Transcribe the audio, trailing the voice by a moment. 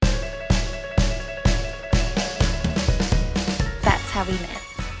how we met.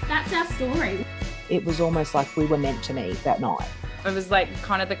 That's our story. It was almost like we were meant to meet that night. It was like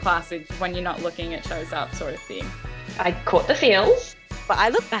kind of the classic when you're not looking, it shows up sort of thing. I caught the feels. But I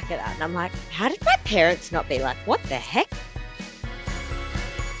look back at that and I'm like, how did my parents not be like, what the heck?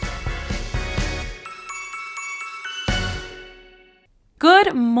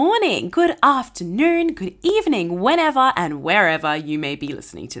 Good morning, good afternoon, good evening, whenever and wherever you may be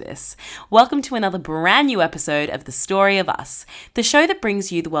listening to this. Welcome to another brand new episode of The Story of Us, the show that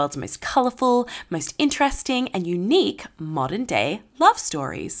brings you the world's most colourful, most interesting and unique modern day love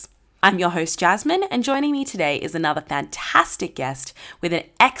stories. I'm your host Jasmine, and joining me today is another fantastic guest with an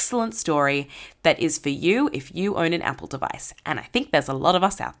excellent story that is for you if you own an Apple device, and I think there's a lot of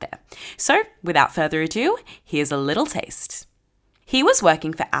us out there. So without further ado, here's a little taste. He was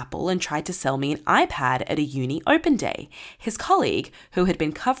working for Apple and tried to sell me an iPad at a uni open day. His colleague, who had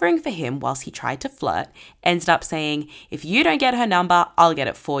been covering for him whilst he tried to flirt, ended up saying, "If you don't get her number, I'll get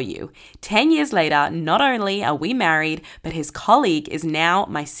it for you." 10 years later, not only are we married, but his colleague is now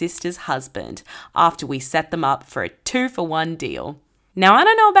my sister's husband, after we set them up for a 2-for-1 deal. Now, I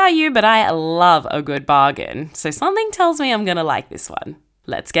don't know about you, but I love a good bargain, so something tells me I'm gonna like this one.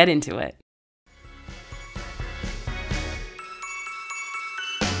 Let's get into it.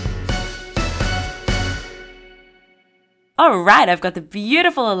 All right, I've got the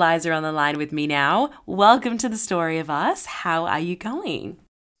beautiful Eliza on the line with me now. Welcome to The Story of Us. How are you going?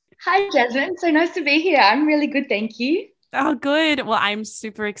 Hi, Jasmine. So nice to be here. I'm really good, thank you. Oh, good. Well, I'm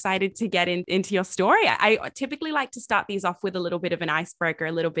super excited to get into your story. I typically like to start these off with a little bit of an icebreaker,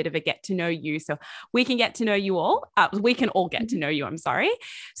 a little bit of a get to know you, so we can get to know you all. We can all get to know you, I'm sorry.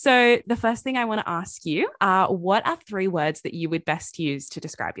 So the first thing I want to ask you, what are 3 words that you would best use to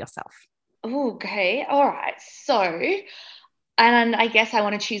describe yourself? Okay, all right. So, and I guess I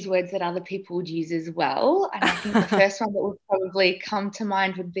want to choose words that other people would use as well. And I think the first one that would probably come to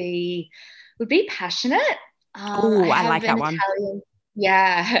mind would be passionate. Oh, I like that one.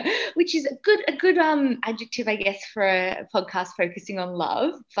 Yeah, which is a good adjective, I guess, for a podcast focusing on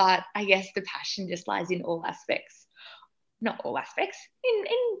love. But I guess the passion just lies in all aspects. Not all aspects, in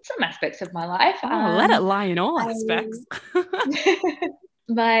some aspects of my life. Oh, let it lie in all aspects.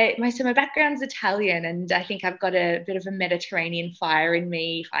 My background's Italian, and I think I've got a bit of a Mediterranean fire in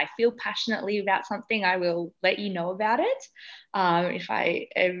me. If I feel passionately about something, I will let you know about it. If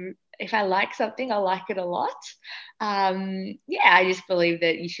I like something, I like it a lot. I just believe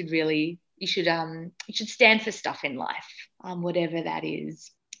that you should stand for stuff in life, whatever that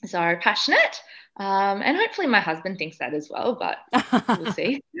is. So passionate, and hopefully my husband thinks that as well, but we'll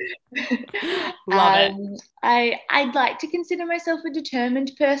see. Love it. I'd like to consider myself a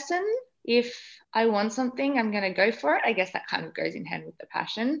determined person. If I want something, I'm going to go for it. I guess that kind of goes in hand with the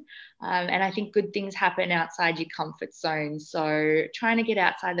passion. And I think good things happen outside your comfort zone. So trying to get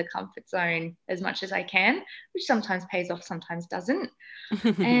outside the comfort zone as much as I can, which sometimes pays off, sometimes doesn't.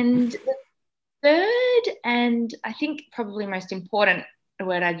 And the third, and I think probably most important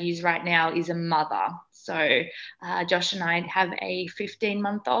word I'd use right now is a mother. So Josh and I have a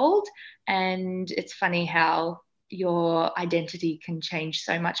 15-month-old, and it's funny how your identity can change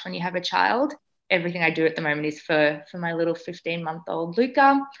so much when you have a child. Everything I do at the moment is for my little 15-month-old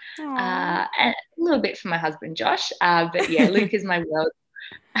Luca, and a little bit for my husband Josh, but yeah, Luke is my world,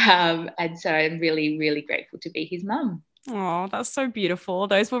 and so I'm really, really grateful to be his mum. Oh, that's so beautiful.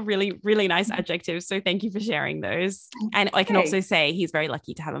 Those were really, really nice adjectives. So thank you for sharing those. And I can also say he's very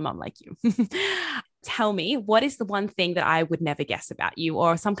lucky to have a mum like you. Tell me, what is the one thing that I would never guess about you,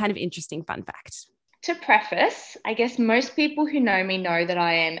 or some kind of interesting fun fact? To preface, I guess most people who know me know that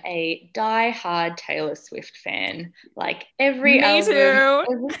I am a die-hard Taylor Swift fan. Like every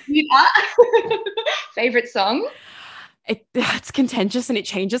album. Me too. Favorite song? It's contentious and it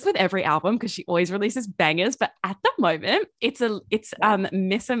changes with every album because she always releases bangers. But at the moment, it's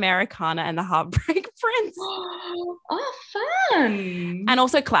Miss Americana and the Heartbreak Prince. Oh, fun! And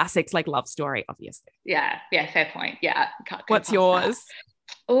also classics like Love Story, obviously. Yeah, fair point. Yeah. What's yours?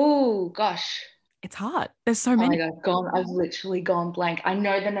 Oh gosh, it's hard. There's so many. Oh my God, I've literally gone blank. I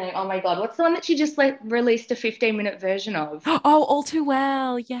know the name. Oh my God, what's the one that she just released a 15-minute version of? Oh, All Too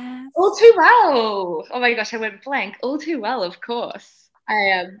Well, yes. All Too Well. Oh my gosh, I went blank. All Too Well, of course.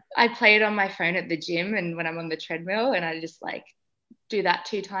 I play it on my phone at the gym and when I'm on the treadmill, and I just do that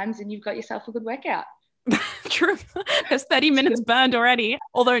 2 times and you've got yourself a good workout. True. There's 30 minutes burned already,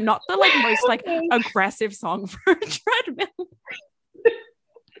 although not the most aggressive song for a treadmill.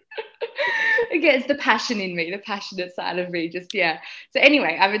 Again, it's the passion in me, the passionate side of me. So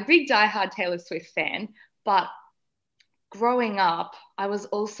anyway, I'm a big diehard Taylor Swift fan, but growing up, I was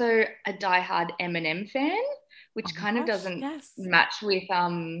also a diehard Eminem fan, which Oh my kind of gosh, doesn't yes. match with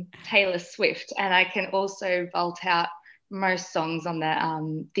Taylor Swift. And I can also vault out most songs on the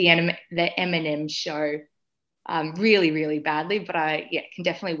Eminem show really, really badly, but I can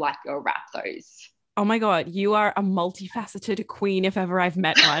definitely wipe or rap those. Oh my God, you are a multifaceted queen if ever I've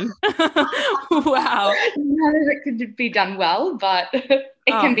met one. Wow. None of it could be done well, but it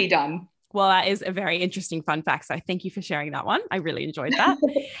can be done. Well, that is a very interesting fun fact. So thank you for sharing that one. I really enjoyed that.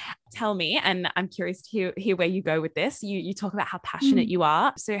 Tell me, and I'm curious to hear where you go with this. You talk about how passionate you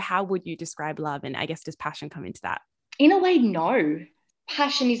are. So how would you describe love? And I guess does passion come into that? In a way, no.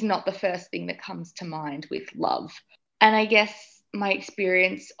 Passion is not the first thing that comes to mind with love. And I guess my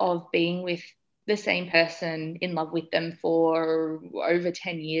experience of being with the same person, in love with them for over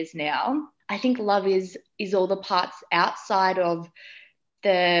 10 years now, I think love is all the parts outside of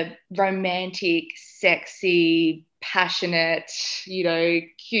the romantic, sexy, passionate,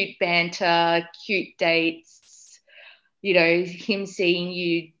 cute banter, cute dates, him seeing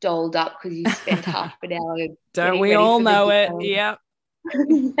you dolled up because you spent half an hour. Don't we all know it? Yeah.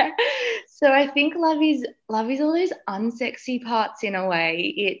 So I think love is all those unsexy parts in a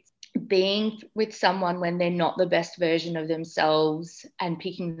way. It's being with someone when they're not the best version of themselves and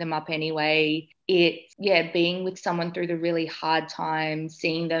picking them up anyway. It's being with someone through the really hard times,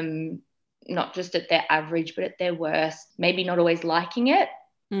 seeing them not just at their average but at their worst, maybe not always liking it,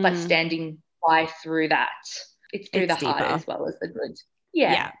 but standing by through that. It's through the hard as well as the good.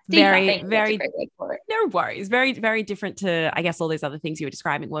 Yeah. Very, very, no worries. Very, very different to, I guess, all those other things you were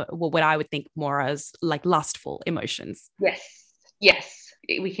describing, what I would think more as like lustful emotions. Yes.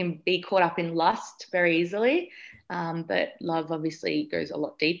 We can be caught up in lust very easily, but love obviously goes a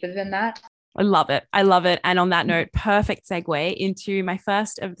lot deeper than that. I love it. And on that note, perfect segue into my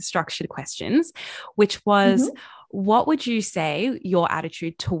first of the structured questions, which was, what would you say your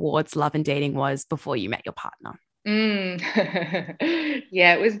attitude towards love and dating was before you met your partner?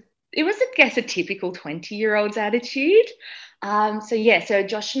 Yeah, it was, I guess, a typical 20-year-old's attitude. So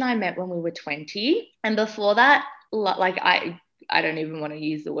Josh and I met when we were 20. And before that, like I don't even want to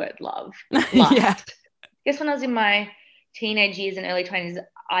use the word love. Yeah. I guess when I was in my teenage years and early 20s,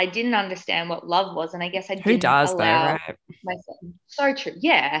 I didn't understand what love was. And I guess I didn't allow myself. So true.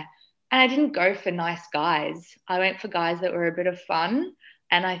 Yeah. And I didn't go for nice guys. I went for guys that were a bit of fun.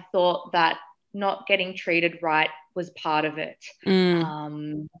 And I thought that not getting treated right was part of it.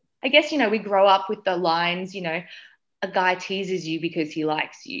 I guess, we grow up with the lines, a guy teases you because he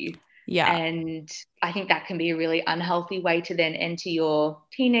likes you. Yeah. And I think that can be a really unhealthy way to then enter your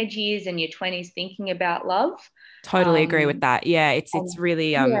teenage years and your 20s thinking about love. Totally agree with that. Yeah, it's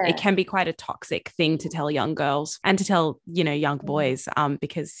really it can be quite a toxic thing to tell young girls and to tell, young boys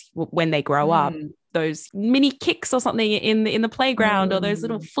because when they grow up, those mini kicks or something in the playground or those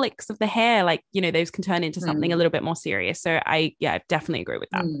little flicks of the hair, like, those can turn into something a little bit more serious. So I definitely agree with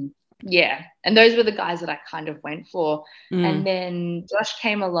that. Yeah. And those were the guys that I kind of went for. And then Josh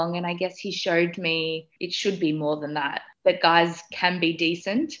came along and I guess he showed me it should be more than that guys can be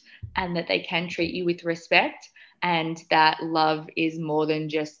decent and that they can treat you with respect and that love is more than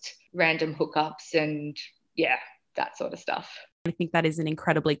just random hookups and that sort of stuff. I think that is an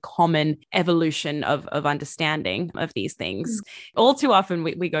incredibly common evolution of understanding of these things. All too often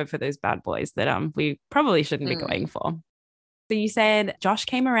we go for those bad boys that we probably shouldn't be going for. So you said Josh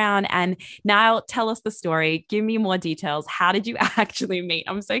came around and now tell us the story. Give me more details. How did you actually meet?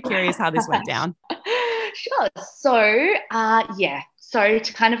 I'm so curious how this went down. Sure. So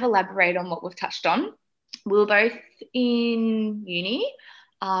to kind of elaborate on what we've touched on, we were both in uni.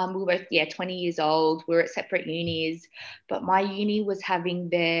 We were both, 20 years old. We were at separate unis, but my uni was having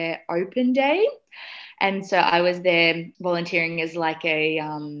their open day. And so I was there volunteering as like a,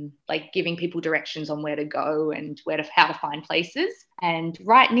 giving people directions on where to go and how to find places. And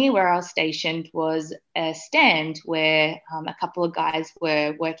right near where I was stationed was a stand where a couple of guys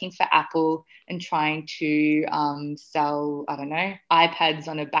were working for Apple and trying to sell, I don't know, iPads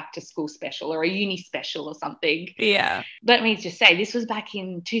on a back to school special or a uni special or something. Yeah. Let me just say, this was back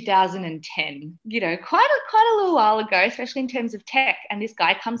in 2010, quite a little while ago, especially in terms of tech. And this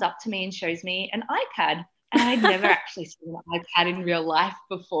guy comes up to me and shows me an iPad. And I'd never actually seen an iPad in real life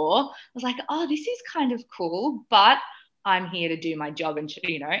before. I was like, oh, this is kind of cool, but I'm here to do my job and,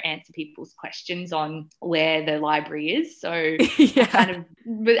 answer people's questions on where the library is. So I kind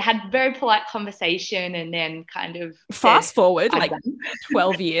of had very polite conversation and then kind of fast forward like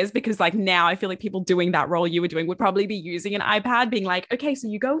 12 years, because like now I feel like people doing that role you were doing would probably be using an iPad being like, okay, so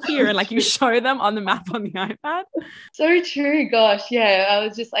you go here and like you show them on the map on the iPad. So true. Gosh. Yeah. I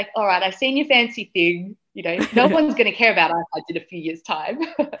was just like, all right, I've seen your fancy thing. No one's going to care about iPads in a few years' time.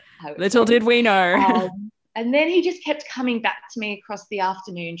 Little did we know. And then he just kept coming back to me across the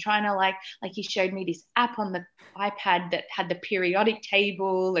afternoon, trying to like he showed me this app on the iPad that had the periodic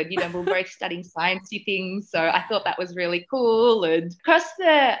table, and we were both studying sciencey things. So I thought that was really cool. And across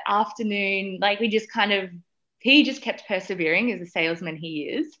the afternoon, like he just kept persevering as a salesman he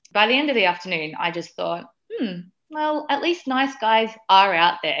is. By the end of the afternoon, I just thought, well, at least nice guys are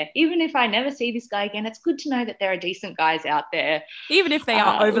out there. Even if I never see this guy again, it's good to know that there are decent guys out there. Even if they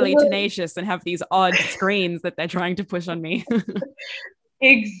are overly tenacious and have these odd screens that they're trying to push on me.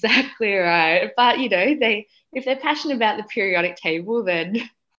 Exactly right. But, if they're passionate about the periodic table, then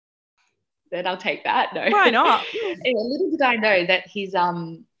I'll take that. No. Why not? Little did I know that his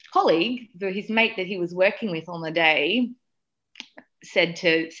colleague, his mate that he was working with on the day, said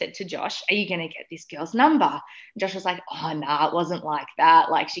to Josh, "Are you going to get this girl's number?" And Josh was like, "Oh, nah, it wasn't like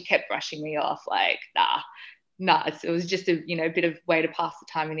that. Like, she kept brushing me off. Like, nah. It was just a bit of way to pass the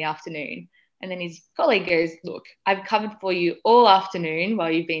time in the afternoon." And then his colleague goes, "Look, I've covered for you all afternoon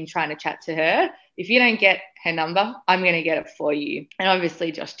while you've been trying to chat to her. If you don't get her number, I'm going to get it for you." And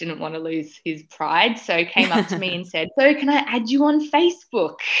obviously Josh didn't want to lose his pride, so came up to me and said, "So can I add you on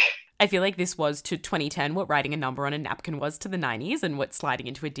Facebook?" I feel like this was to 2010 what writing a number on a napkin was to the 90s, and what sliding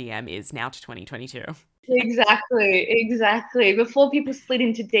into a DM is now to 2022. Exactly. Before people split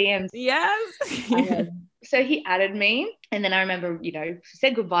into DMs. Yes. So he added me, and then I remember,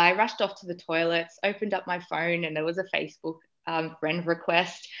 said goodbye, rushed off to the toilets, opened up my phone, and there was a Facebook friend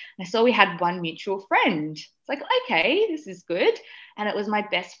request. And I saw we had one mutual friend. It's like, okay, this is good. And it was my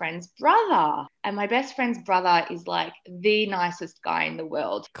best friend's brother. And my best friend's brother is like the nicest guy in the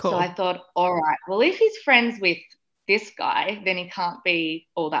world. Cool. So I thought, all right, well, if he's friends with this guy, then he can't be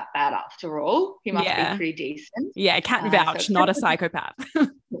all that bad after all. He must be pretty decent. Yeah, cat and vouch, not a psychopath.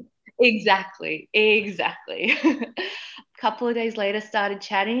 Exactly. A couple of days later, started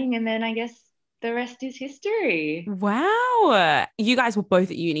chatting, and then I guess the rest is history. Wow. You guys were both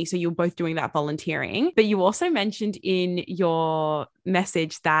at uni, so you were both doing that volunteering. But you also mentioned in your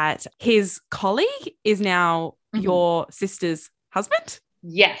message that his colleague is now your sister's husband?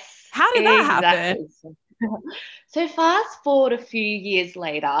 Yes. How did that happen? So fast forward a few years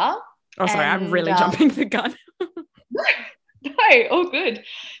later. Oh, sorry, I'm really jumping the gun. No, all good.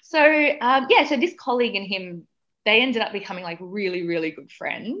 So, so this colleague and him, they ended up becoming like really, really good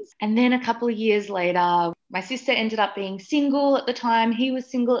friends. And then a couple of years later, my sister ended up being single at the time. He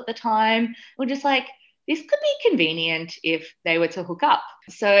was single at the time. We're just like, this could be convenient if they were to hook up.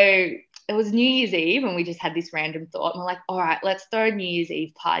 So it was New Year's Eve, and we just had this random thought. And we're like, all right, let's throw a New Year's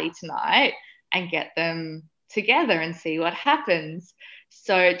Eve party tonight and get them together and see what happens.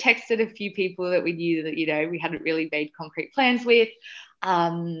 So texted a few people that we knew that, we hadn't really made concrete plans with,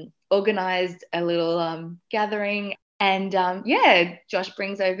 organized a little gathering. And Josh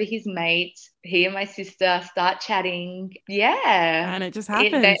brings over his mate. He and my sister start chatting. Yeah. And it just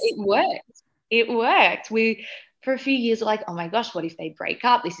happens. It worked. We, for a few years, were like, oh my gosh, what if they break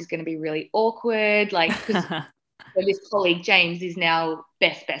up? This is going to be really awkward. Like, because so this colleague, James, is now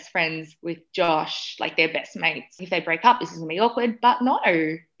best friends with Josh, like they're best mates. If they break up, this is going to be awkward. But no,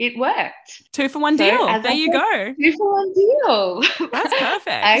 it worked. 2 for 1 deal. There you go. 2 for 1 deal. That's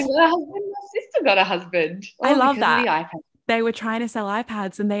perfect. I got a husband. My sister got a husband. I love that. They were trying to sell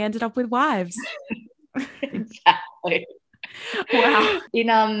iPads and they ended up with wives. Exactly. Wow. In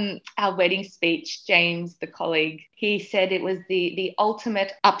our wedding speech, James, the colleague, he said it was the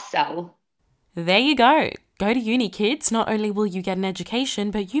ultimate upsell. There you go. Go to uni, kids. Not only will you get an education,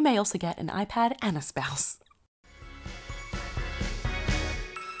 but you may also get an iPad and a spouse.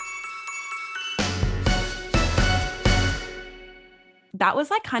 That was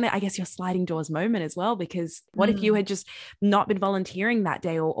like kind of, I guess, your sliding doors moment as well, because what if you had just not been volunteering that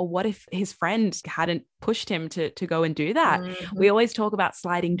day, or what if his friend hadn't pushed him to go and do that? We always talk about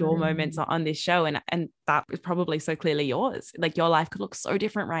sliding door moments on this show, and that was probably so clearly yours. Like, your life could look so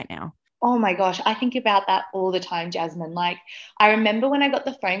different right now. Oh my gosh, I think about that all the time, Jasmine. Like, I remember when I got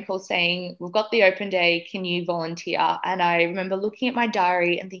the phone call saying, we've got the open day, can you volunteer? And I remember looking at my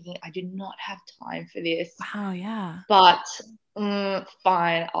diary and thinking, I do not have time for this. Wow, yeah. But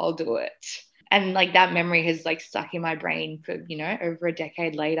fine, I'll do it. And like, that memory has like stuck in my brain for, over a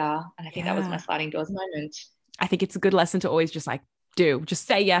decade later. And I think that was my sliding doors moment. I think it's a good lesson to always just just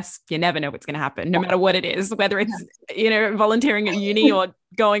say yes. You never know what's going to happen, no matter what it is, whether it's, volunteering at uni or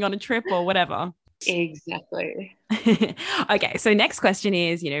going on a trip or whatever. Exactly. Okay. So next question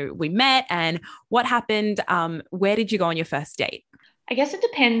is, we met, and what happened? Where did you go on your first date? I guess it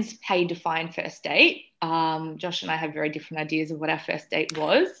depends how you define first date. Josh and I have very different ideas of what our first date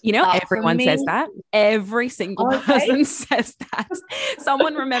was. You know, But for everyone me, says that. Every single Okay. person says that.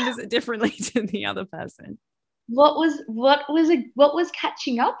 Someone remembers it differently to the other person. what was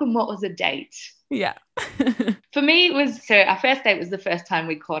catching up and what was a date? Yeah. For me, it was, so our first date was the first time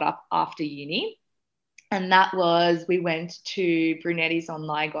we caught up after uni. And that was, we went to Brunetti's on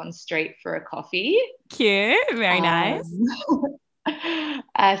Lygon Street for a coffee. Cute. Very nice.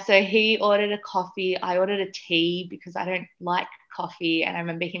 So he ordered a coffee. I ordered a tea because I don't like coffee. And I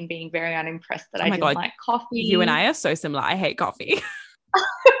remember him being very unimpressed that I didn't like coffee. You and I are so similar. I hate coffee.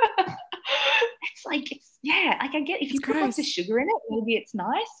 I get if you put lots of sugar in it, maybe it's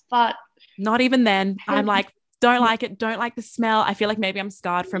nice, but not even then. I'm like, don't like it, don't like the smell. I feel like maybe I'm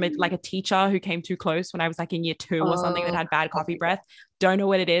scarred from it, like a teacher who came too close when I was like in year 2 or something that had bad coffee breath. Don't know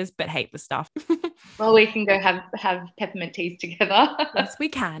what it is, but hate the stuff. Well, we can go have peppermint teas together. Yes, we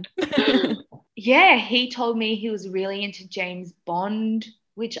can. Yeah, he told me he was really into James Bond,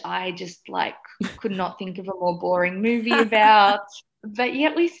 which I just like could not think of a more boring movie about. But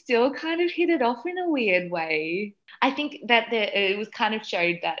yet we still kind of hit it off in a weird way. I think that it was kind of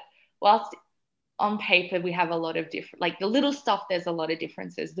showed that whilst on paper we have a lot of different, like the little stuff, there's a lot of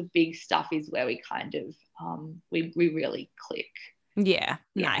differences. The big stuff is where we kind of we really click. Yeah,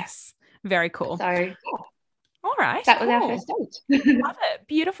 nice. Very cool. So yeah. All right. That was our first date. Love it.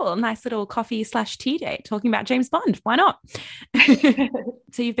 Beautiful. Nice little coffee/tea date talking about James Bond. Why not?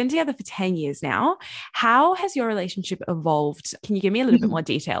 So you've been together for 10 years now. How has your relationship evolved? Can you give me a little bit more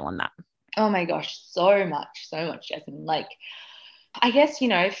detail on that? Oh my gosh, so much, Jasmine. Like, I guess,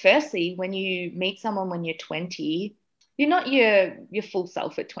 firstly, when you meet someone when you're 20, you're not your full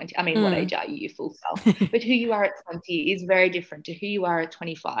self at 20. I mean, what age are you? Your full self. But who you are at 20 is very different to who you are at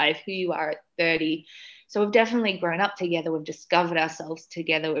 25, who you are at 30. So we've definitely grown up together. We've discovered ourselves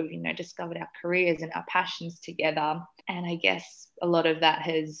together. We've, discovered our careers and our passions together. And I guess a lot of that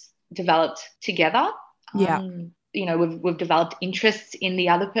has developed together. Yeah. We've developed interests in the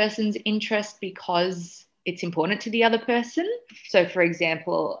other person's interest because it's important to the other person. So, for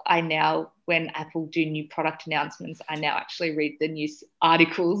example, I now, when Apple do new product announcements, I now actually read the news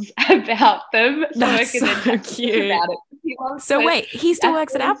articles about them. That's so cute. About it. So wait, he still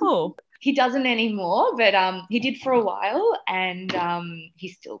works at Apple? He doesn't anymore, but he did for a while, and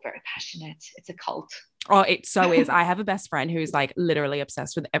he's still very passionate. It's a cult. Oh, it so is. I have a best friend who's like literally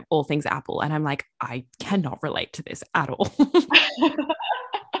obsessed with all things Apple, and I'm like, I cannot relate to this at all.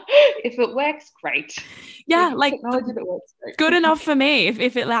 If it works, great. Yeah, like technology that works, great. Good enough for me.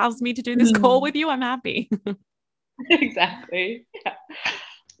 If it allows me to do this call with you, I'm happy. Exactly. Yeah.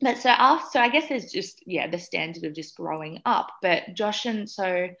 But so I guess there's just the standard of just growing up. But Josh, and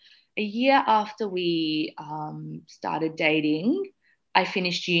so a year after we started dating, I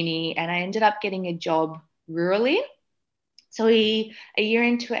finished uni and I ended up getting a job rurally. So a year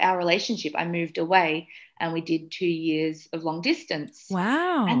into our relationship, I moved away and we did 2 years of long distance.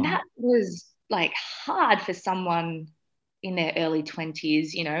 Wow. And that was like hard for someone in their early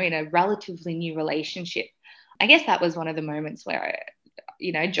 20s, in a relatively new relationship. I guess that was one of the moments where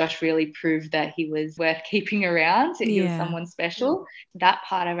Josh really proved that he was worth keeping around, that he was someone special. That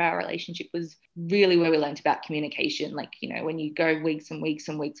part of our relationship was really where we learned about communication. Like, when you go weeks and weeks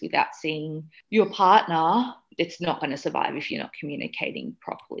and weeks without seeing your partner, it's not going to survive if you're not communicating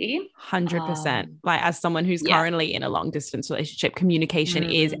properly. 100%. Like, as someone who's currently in a long distance relationship, communication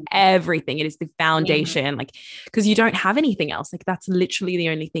is everything. It is the foundation, like, because you don't have anything else. Like, that's literally the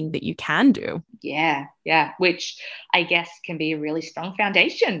only thing that you can do. Yeah. Which I guess can be a really strong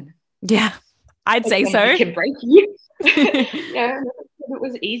foundation. Yeah, I'd say so. It can break you. It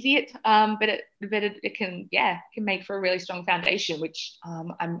was easy, but it can make for a really strong foundation, which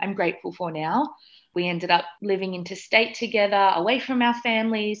I'm grateful for now. We ended up living interstate together, away from our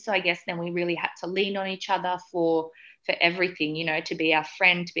families. So I guess then we really had to lean on each other for everything, to be our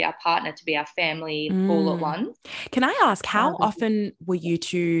friend, to be our partner, to be our family all at once. Can I ask, how often were you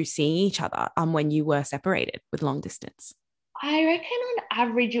two seeing each other when you were separated with long distance? I reckon on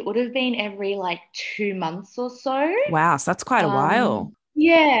average it would have been every 2 months or so. Wow, so that's quite a while.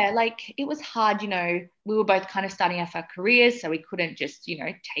 Yeah, like it was hard, we were both kind of starting off our careers, so we couldn't just,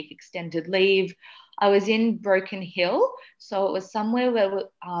 take extended leave. I was in Broken Hill, so it was somewhere where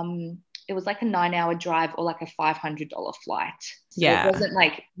it was like a 9-hour drive or like a $500 flight. So it wasn't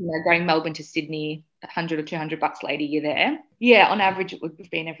like, going Melbourne to Sydney, $100 or $200 later, you're there. Yeah, on average, it would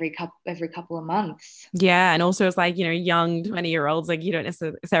have been every couple of months. Yeah, and also it's like, young 20-year-olds, like you don't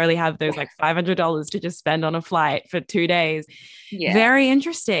necessarily have those like $500 to just spend on a flight for 2 days. Yeah. Very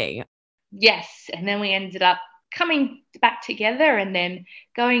interesting. Yes, and then we ended up coming back together and then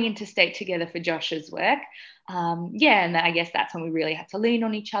going into state together for Josh's work. And I guess that's when we really had to lean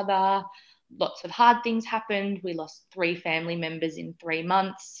on each other. Lots of hard things happened. We lost 3 family members in 3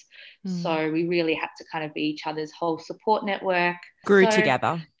 months. So we really had to kind of be each other's whole support network. Grew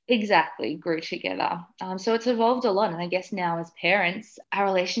together. Exactly, grew together. So it's evolved a lot. And I guess now as parents, our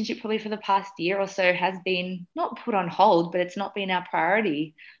relationship probably for the past year or so has been not put on hold, but it's not been our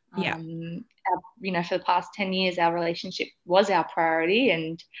priority. Yeah. For the past 10 years, our relationship was our priority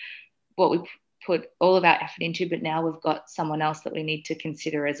and what we put all of our effort into, but now we've got someone else that we need to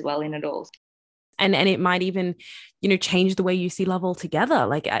consider as well in it all. And it might even, change the way you see love altogether.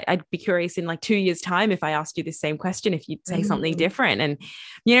 Like I'd be curious in like 2 years' time, if I asked you the same question, if you'd say something different. And,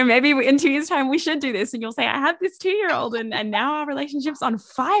 maybe in 2 years' time, we should do this. And you'll say, I have this 2-year-old and now our relationship's on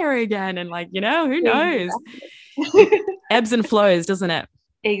fire again. And like, who knows? Ebbs and flows, doesn't it?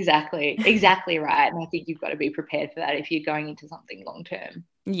 Exactly right. And I think you've got to be prepared for that if you're going into something long term.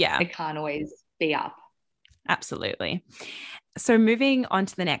 Yeah. It can't always be up. Absolutely. So moving on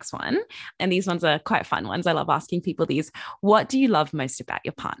to the next one, and these ones are quite fun ones. I love asking people these. What do you love most about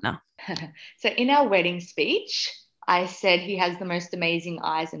your partner? So in our wedding speech, I said he has the most amazing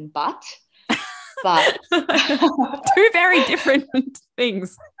eyes and butt, but 2 very different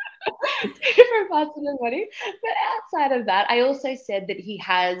things. Different parts of the body. But outside of that, I also said that he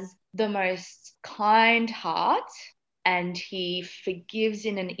has the most kind heart and he forgives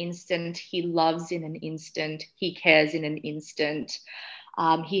in an instant. He loves in an instant. He cares in an instant.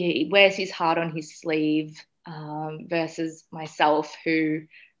 He wears his heart on his sleeve versus myself who,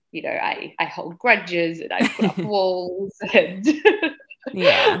 I hold grudges and I put up walls and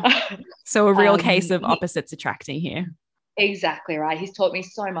yeah. So a real case of opposites attracting here. Exactly right. He's taught me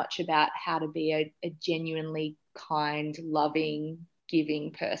so much about how to be a genuinely kind, loving,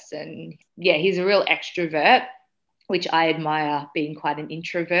 giving person. Yeah, he's a real extrovert, which I admire being quite an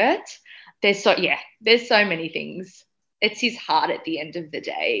introvert. There's so many things. It's his heart at the end of the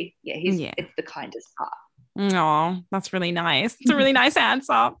day. It's the kindest heart. Oh, that's really nice. It's a really nice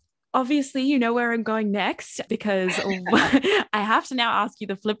answer. Obviously, you know where I'm going next because I have to now ask you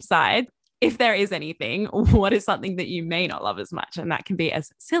the flip side. If there is anything, what is something that you may not love as much? And that can be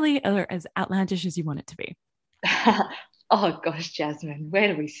as silly or as outlandish as you want it to be. Oh gosh, Jasmine,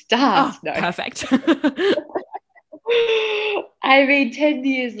 where do we start? No. Perfect. I mean, 10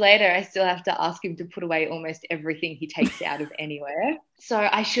 years later, I still have to ask him to put away almost everything he takes out of anywhere. So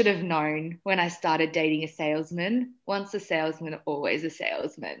I should have known when I started dating a salesman. Once a salesman, always a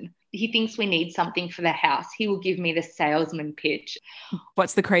salesman. He thinks we need something for the house. He will give me the salesman pitch.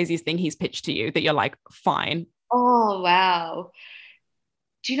 What's the craziest thing he's pitched to you that you're like, fine? Oh, wow.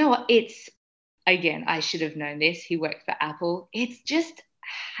 Do you know what? Again, I should have known this. He worked for Apple. It's just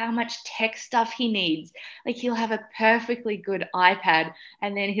how much tech stuff he needs. Like he'll have a perfectly good iPad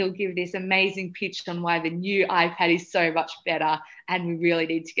and then he'll give this amazing pitch on why the new iPad is so much better and we really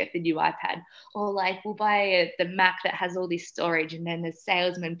need to get the new iPad. Or like we'll buy the Mac that has all this storage and then the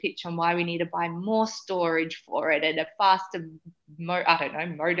salesman pitch on why we need to buy more storage for it and a faster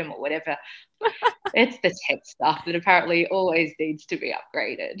modem or whatever. It's the tech stuff that apparently always needs to be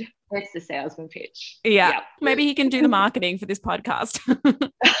upgraded. It's the salesman pitch. Yeah. Yep. Maybe he can do the marketing for this podcast.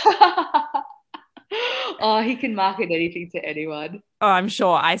 Oh, he can market anything to anyone. Oh, I'm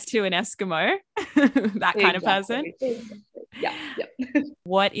sure. Ice to an Eskimo. That kind of person. Exactly. Yeah.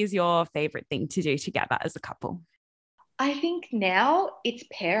 What is your favorite thing to do together as a couple? I think now it's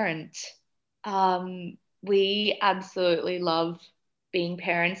parent. We absolutely love being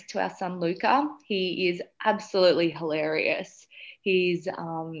parents to our son Luca. He is absolutely hilarious. He's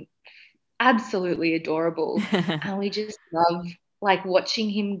absolutely adorable. And we just love like watching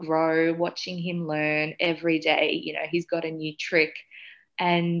him grow, watching him learn every day. He's got a new trick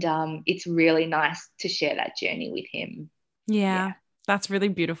and it's really nice to share that journey with him. Yeah, that's really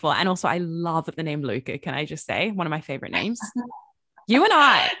beautiful. And also I love the name Luca. Can I just say one of my favorite names? You and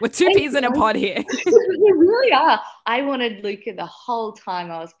I, we're 2 peas in a pod here. We really are. I wanted Luca the whole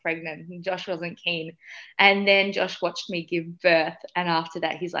time I was pregnant and Josh wasn't keen. And then Josh watched me give birth. And after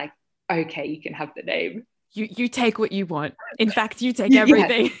that, he's like, okay, you can have the name. You take what you want. In fact, you take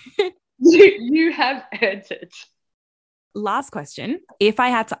everything. You have earned it. Last question. If I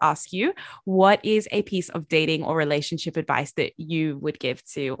had to ask you, what is a piece of dating or relationship advice that you would give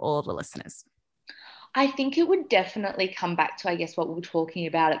to all the listeners? I think it would definitely come back to, I guess, what we were talking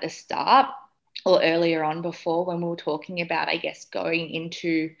about at the start or earlier on before when we were talking about, I guess, going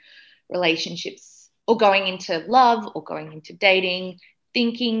into relationships or going into love or going into dating,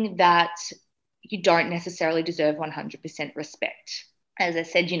 thinking that you don't necessarily deserve 100% respect. as I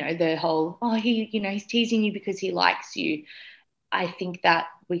said, the whole, he's teasing you because he likes you. I think that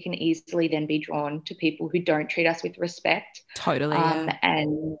we can easily then be drawn to people who don't treat us with respect. Totally.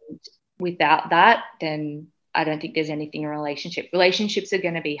 And without that, then I don't think there's anything in a relationship. Relationships are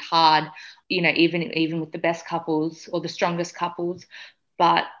going to be hard, even with the best couples or the strongest couples.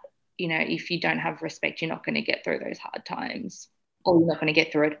 But, if you don't have respect, you're not going to get through those hard times, or you're not going to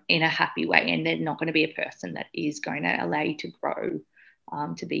get through it in a happy way. And they're not going to be a person that is going to allow you to grow,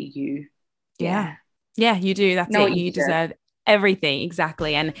 to be you. Yeah, you do. That's it. You deserve everything.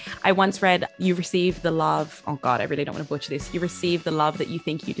 Exactly. And I once read, you receive the love. Oh God, I really don't want to butcher this. You receive the love that you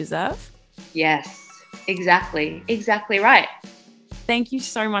think you deserve. Yes, exactly. Exactly right. Thank you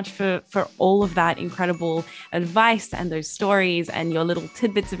so much for all of that incredible advice and those stories and your little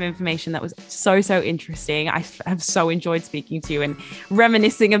tidbits of information. That was so interesting. I have so enjoyed speaking to you and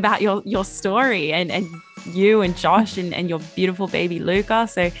reminiscing about your story and you and Josh and your beautiful baby Luca.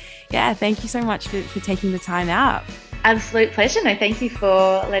 So yeah, thank you so much for taking the time out. Absolute pleasure. No, thank you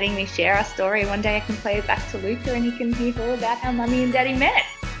for letting me share our story. One day I can play it back to Luca and he can hear all about how Mummy and Daddy met.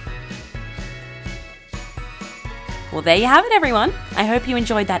 Well, there you have it, everyone. I hope you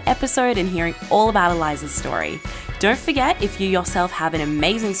enjoyed that episode and hearing all about Eliza's story. Don't forget, if you yourself have an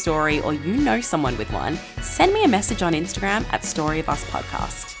amazing story or you know someone with one, send me a message on Instagram at Story of Us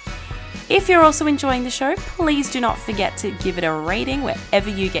Podcast. If you're also enjoying the show, please do not forget to give it a rating wherever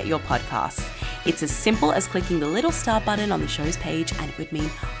you get your podcasts. It's as simple as clicking the little star button on the show's page, and it would mean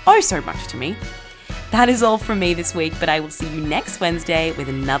oh so much to me. That is all from me this week, but I will see you next Wednesday with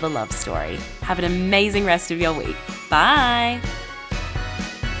another love story. Have an amazing rest of your week. Bye.